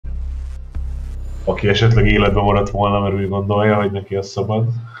Aki esetleg életben maradt volna, mert úgy gondolja, hogy neki az szabad.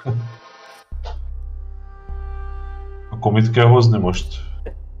 Akkor mit kell hozni most?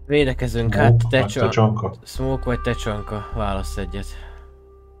 Védekezünk, Smoke, hát tecsonka? Smoke vagy tecsonka, válasz egyet.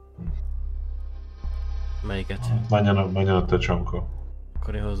 Melyiket? Menjen a tecsonka.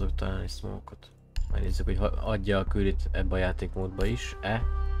 Akkor én hozzuk talán egy smoke-ot. Megnézzük, hogy adja a kürit ebbe a játékmódba is-e.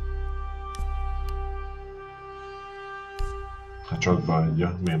 Hát csak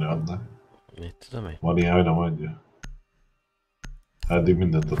beadja, miért ne adná? Mit tudom én? Van ilyen, hogy nem adja. Eddig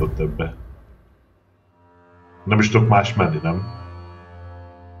mindent adott ebbe. Nem is tudok más menni, nem?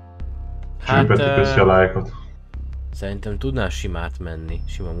 Csőpettük össze a lájkot. Szerintem tudnál simát menni,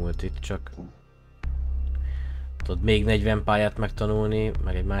 sima multit, csak... Tudod, még 40 pályát megtanulni,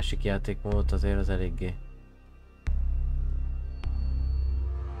 meg egy másik játékmódot azért az eléggé...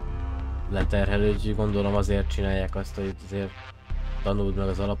 leterhelő, úgyhogy gondolom azért csinálják azt, hogy azért tanuld meg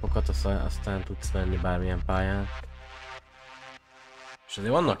az alapokat, aztán tudsz menni bármilyen pályán. És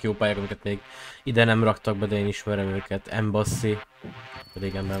azért vannak jó pályák, amiket még ide nem raktak be, de én ismerem őket. Embassy,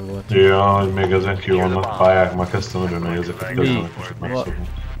 régenben volt. Ja, hogy még ezen kívül vannak pályák, már kezdtem örülni, hogy ezeket kezdenek most megszokni.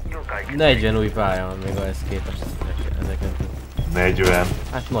 40 új pálya van még ahhez képest ezeken. 40?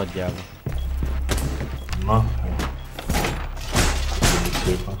 Hát nagyjából. Na, köszönjük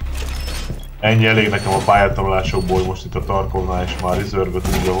szépen. Ennyi elég nekem a pályatanulásokból most itt a Tarkovnál, és már reserve-öt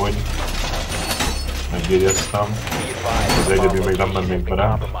úgy, ahogy megjegyeztem. Az egyedül még nem mennénk be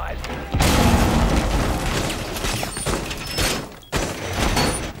rá.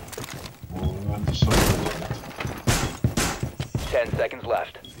 Seconds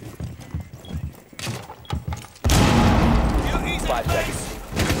left. 5 seconds.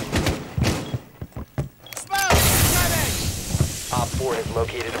 Op 4 has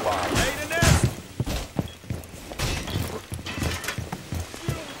located a bomb.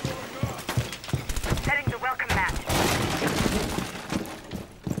 Setting the welcome mat.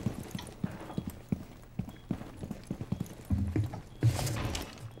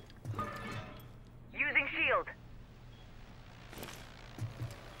 Using shield.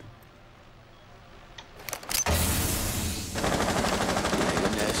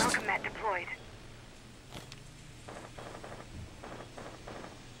 Welcome mat deployed.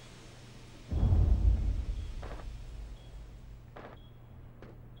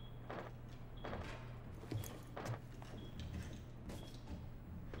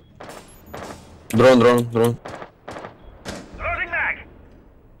 Drone. Loading mag.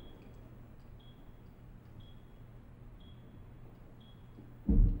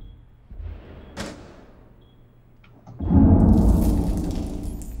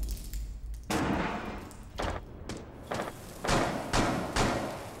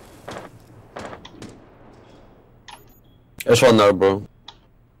 És van there, bro.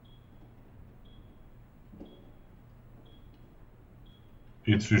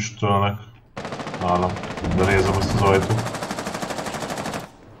 Itt füstölnek. Nálam. De nézem ezt az ajtót.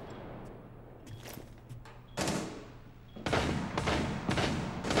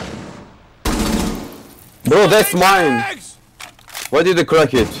 Bro, that's mine! Why did you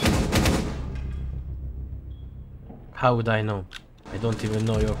crack it? How would I know? I don't even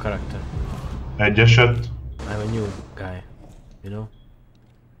know your character. Egy eset. I'm a new guy, you know?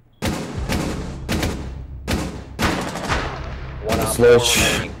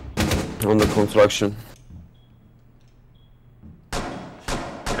 Slash on the construction.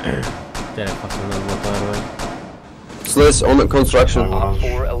 Tényleg faszom nem volt arra, hogy... Slash on the construction. Op 4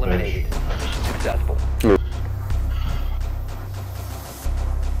 eliminated. Successful.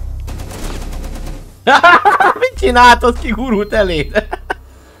 Mit csináltad, ki gurult eléd?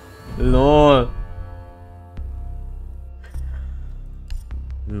 LOL.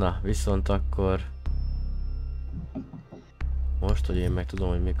 Na, viszont akkor... Most, hogy én meg tudom,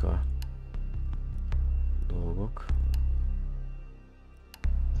 hogy mik a dolgok.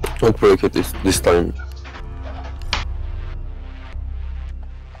 Don't break it this time.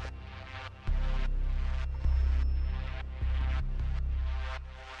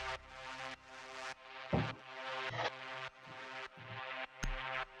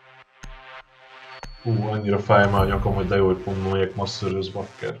 Annyira fáj már a nyakam, hogy de jó, hogy pont melyek masszöröz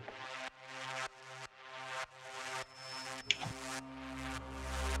bakker.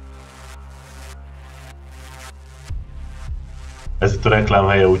 Ez itt a reklám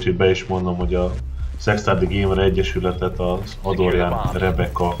helye, úgyhogy be is mondom, hogy a Sextard Gamer Egyesületet az Adorján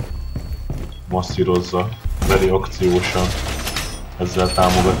Rebecca masszírozza, veri akciósan, ezzel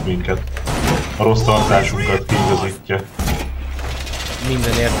támogat minket. A rossz tartásunkat kiigazítja.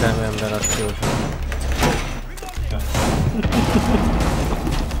 Minden értelmű ember akciósan.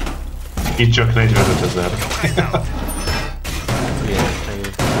 Itt csak 45 000.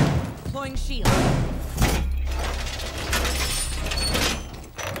 Deploying shield.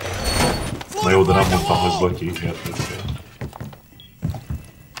 Na jó, de nem mondtam, hogy Zlotyi érted.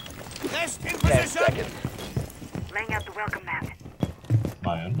 10 seconds. Laying out the welcome mat.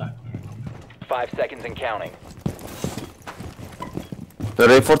 Már jönnek? 5 seconds and counting. The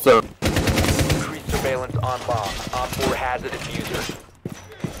reinforcer. Increased surveillance on bomb. Op 4 has a diffuser.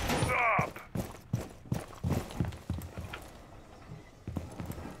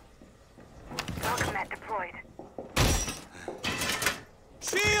 Welcome mat deployed.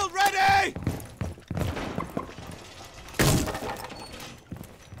 Shield ready!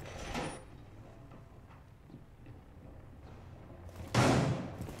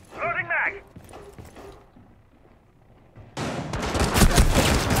 Loading mag.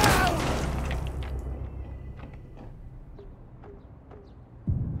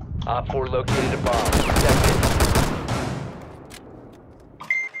 Op 4 located a bomb. Protect it.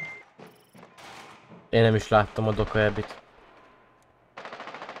 Én nem is láttam a dokaebit.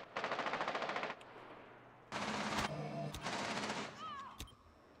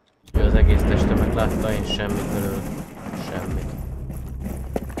 Ő az egész testemet látta, én semmit belőle. Semmit.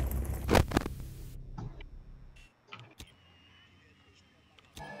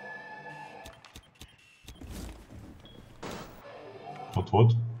 Ott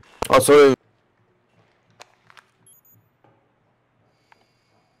volt. Oh, sorry.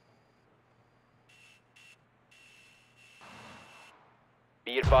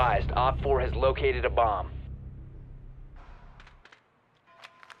 Be advised, Op 4 has located a bomb.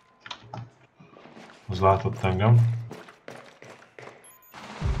 Az látott engem.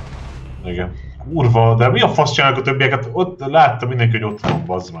 Igen. Kurva, de mi a fasz csinálnak a többieket? Ott látta mindenki, hogy ott van,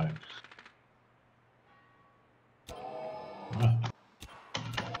 bazd meg.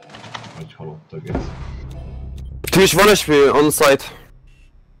 Vagy halott egész. Twitch 1 HP on site.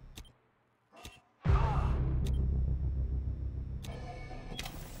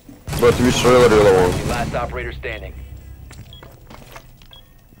 But Twitch really long. Last operator standing.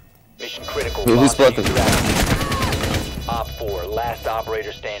 Mission critical. He's Lost spotted. diffuser active. Op 4, last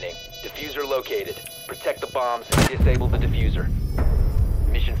operator standing. Diffuser located. Protect the bombs and disable the diffuser.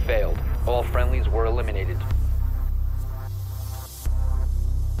 Mission failed. All friendlies were eliminated.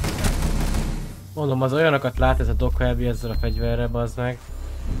 Mondom, az olyanokat lát ez a dokaebi ezzel a fegyverrel, bazd meg.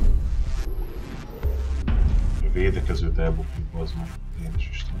 A védekezőt elbukjuk, bazd meg. Én is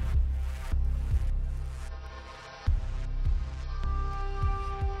Isten.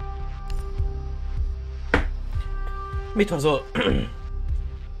 Mit hozol?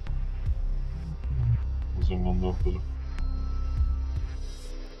 Azon gondolkodok.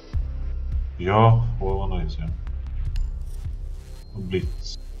 Ja, hol van az ilyen? A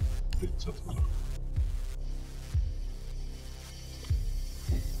Blitz. Blitzet hozok.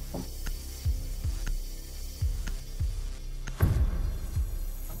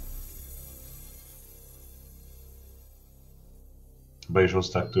 Be is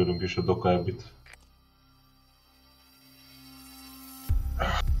hozták tőlünk is a dokaebit.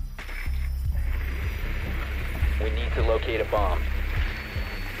 We need to locate a bomb.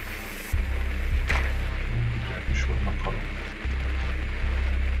 Kutyák is vannak halok.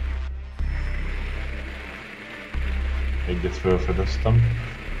 Egyet felfedeztem.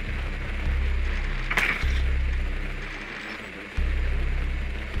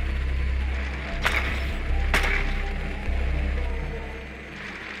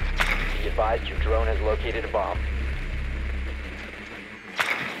 Be advised your drone has located a bomb.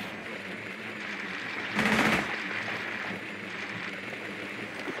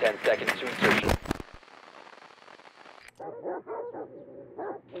 Ten seconds to insertion.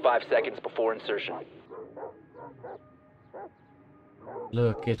 5 seconds before insertion.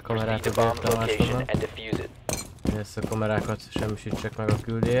 Lövök két kamerát a Proceed to bomb location bértámásomnak. and defuse it. Ezt a kamerákat semmisítsek meg a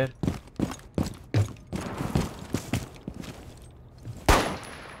küldér.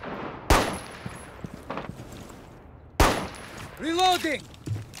 Reloading!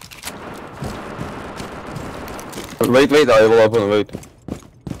 Wait, I will open, wait.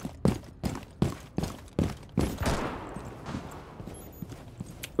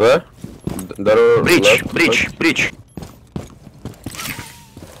 Where? There are left, right? breach.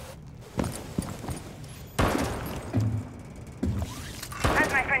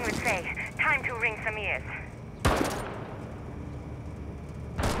 As my friend would say, time to ring some ears.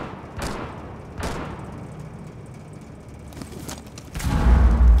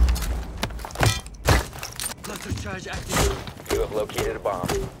 Cluster charge active. You have located a bomb.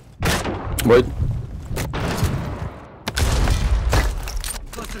 Wait.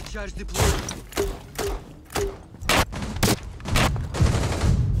 Cluster Cluster charge deployed.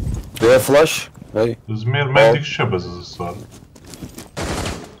 Do you have flash? Hey. Ez miért meddig sebez ez a szar?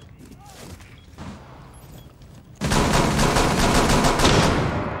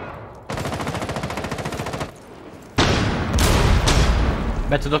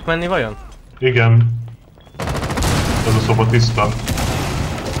 Be tudok menni vajon? Igen. Ez a szoba tiszta.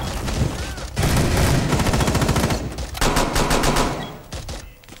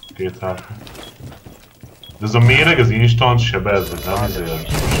 Két hát. De ez a méreg, ez instant sebez, vagy nem ezért?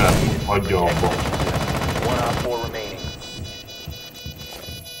 Sem. Hagyja abba. One op 4 remaining.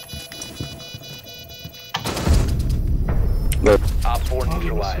 Op 4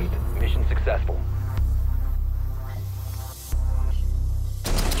 neutralized. Mission successful.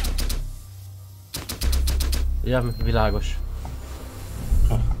 Ja, világos.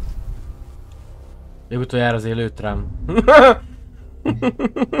 Még utoljára azért lőtt rám.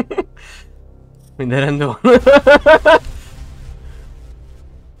 Minden rendben van.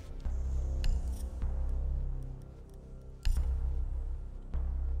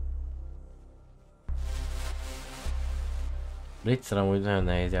 Blitzer amúgy nagyon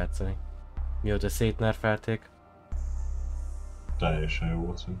nehéz játszani. Mióta szétnerfelték. Teljesen jó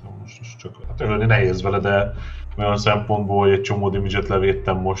volt szerintem most is, csak hát ölni nehéz vele, de olyan szempontból, hogy egy csomó damage-et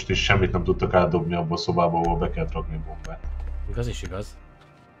levédtem most is, semmit nem tudtak átdobni abba a szobába, ahol be kellett rakni bombát. Az is igaz.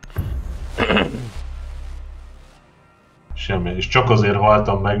 Semmi, és csak azért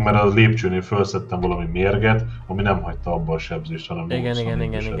haltam meg, mert a lépcsőnél felszettem valami mérget, ami nem hagyta abba a sebzést, hanem Igen. We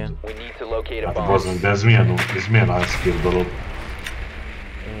need to locate a Hát bomb. bazdmeg, de ez milyen high skill dolog?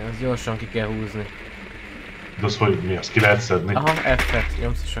 Igen, azt gyorsan ki kell húzni. De az hogy mi, azt ki lehet szedni? Aha, F-et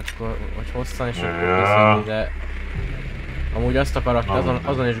nyomsz és akkor, vagy hosszan és akkor Ja. kiszedni, de... Amúgy azt a karakter,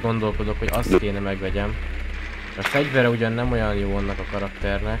 azon is gondolkodok, hogy azt kéne megvegyem. A fegyvere ugyan nem olyan jó annak a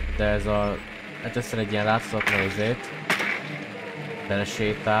karakternek, de ez a... Hát ezt egy ilyen látszatlan izét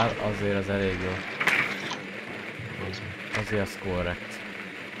belesétál, azért az elég jó. Azért az korrekt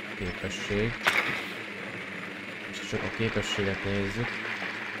képesség. És csak a képességet nézzük.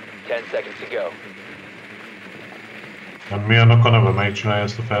 10 seconds to go. Nem, mi annak a neve? Melyik csinálja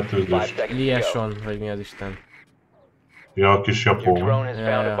ezt a 5 fertőzést? seconds to go. Liaison, vagy mi az Isten. Ja, a kis Your japón. drone has found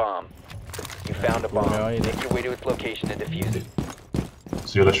Yeah. a bomb. You found a bomb. Yeah. Make your way to its location and defuse it.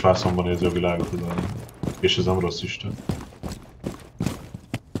 Széles vászonban nézi a világot, ugye? És ez nem rossz isten.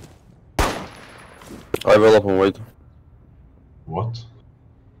 I will open wait. What?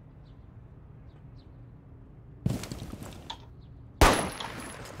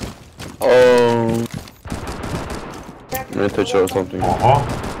 Need to show something. Aha!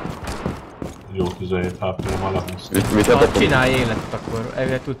 Jó, 17 HP-re már lehúztam. Mit Ha open? csinálj életet akkor,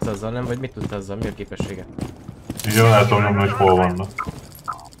 elvileg tudsz azzal, nem? Vagy mit tudsz azzal? Mi a képessége? Igen, el tudom nyomni, hogy hol vannak.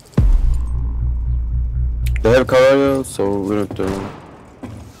 They have cover, so we need to...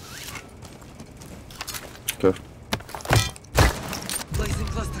 Okay. Placing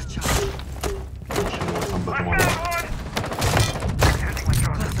cluster charge. Nem betomolom.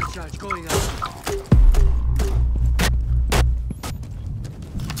 Cluster charge going out.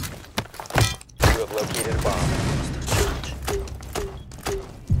 You have located a bomb.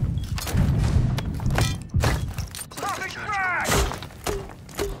 Cluster charge.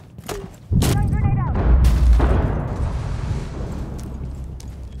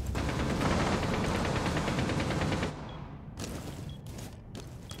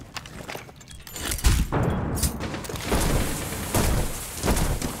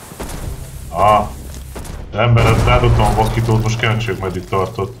 Emberet rádottam a vakítót, most kíváncsiak meddig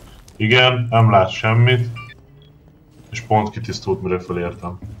tartott. Igen, nem lát semmit. És pont kitisztult, mire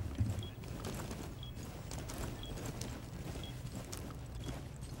felértem.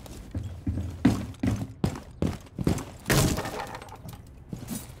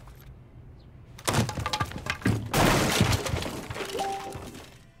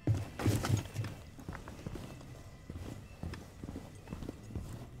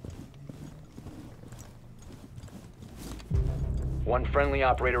 One friendly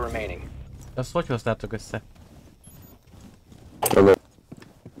operator remaining. Azt hogy hoztátok össze? Hello.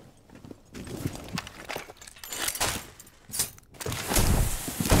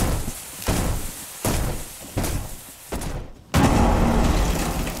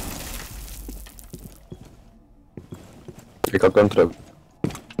 Click on control.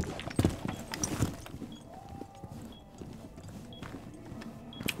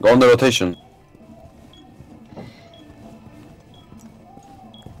 Go on the rotation.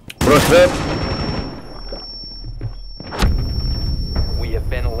 Brush red. We have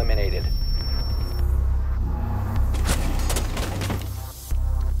been eliminated.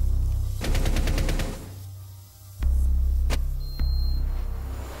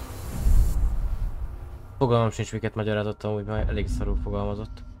 Fogalmam sincs, miket magyarázottam, úgy már elég szarul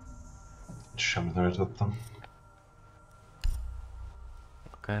fogalmazott. Semmit nem értettem.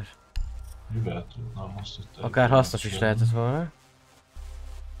 Akár... Mivel tudnám azt, hogy te... Akár hasznos is lehetett volna.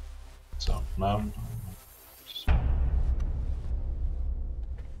 Nem.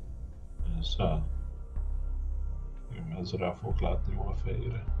 Ezzel... Én ezzel rá fogok látni jól a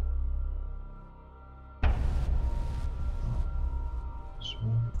fejére.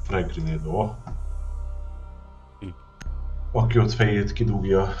 Frag grenade, oh. Aki ott fejét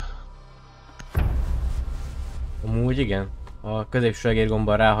kidugja. Amúgy igen. A középső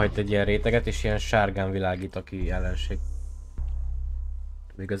egérgombbal ráhajt egy ilyen réteget, és ilyen sárgán világít, aki ellenség.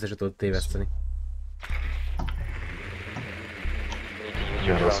 Még ezzel se tudod téveszteni.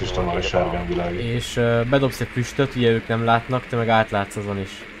 Igen, rasszista már a sárgán világít. És bedobsz egy füstöt, ugye ők nem látnak, te meg átlátsz azon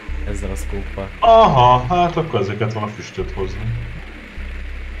is. Ezzel a szkóppal. Aha, hát akkor ezeket van a füstöt hozni.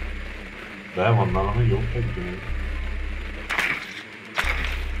 De van nálam egy jó fegyver.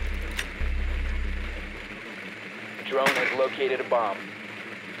 Drone has located a bomb.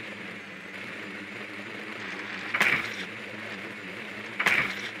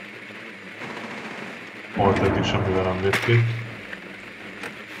 Volt eddig semmivel nem védték.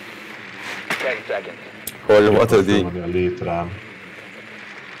 10 seconds. Hol volt az így? A létrán.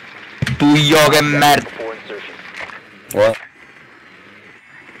 Tudja, mert... Before insertion. What?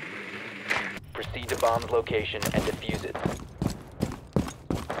 Proceed to bomb's location and defuse it.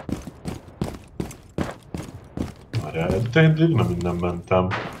 Várjál, eddig nem innen mentem.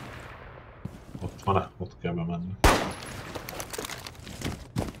 Ott van-e? Ott kell bemenni.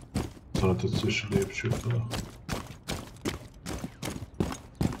 25 szős lépcsőtől.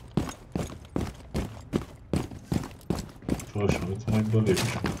 Fölösen 51-ből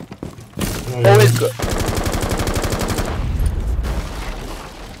lépcső. Oh, it's good.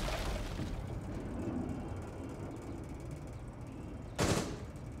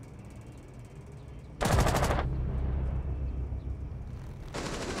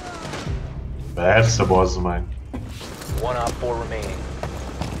 Persze, bazd meg! One op 4 remaining.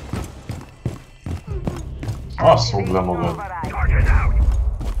 Azt fogd le magad!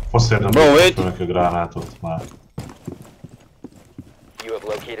 Faszért nem tudtam neki a gránátot már. You have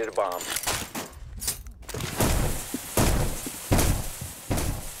located a bomb.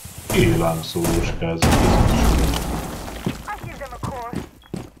 Élán szólóskázik. I'll give them a call.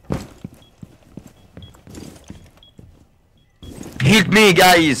 Help me,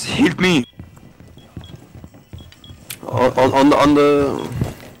 guys! Help me! On the...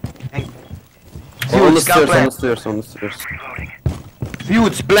 On the stairs.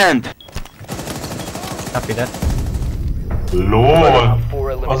 Fuze plant! Copy that. LOL!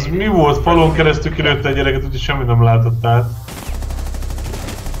 Az mi volt? Falon keresztül kilőtte egy gyereket, úgyhogy semmit nem látottál.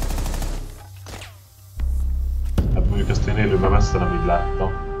 Hát mondjuk ezt én élőben messze nem így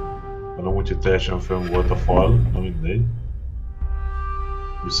láttam. Hanem úgy, hogy teljesen fönn volt a fal, na mindegy.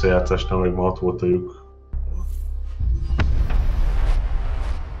 Visszajátszásnál meg ma ott volt a lyuk.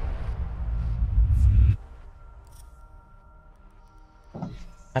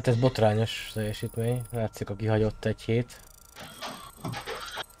 Hát ez botrányos teljesítmény, látszik a kihagyott egy hét.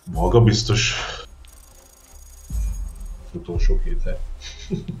 Maga biztos. Utolsó 2 hely.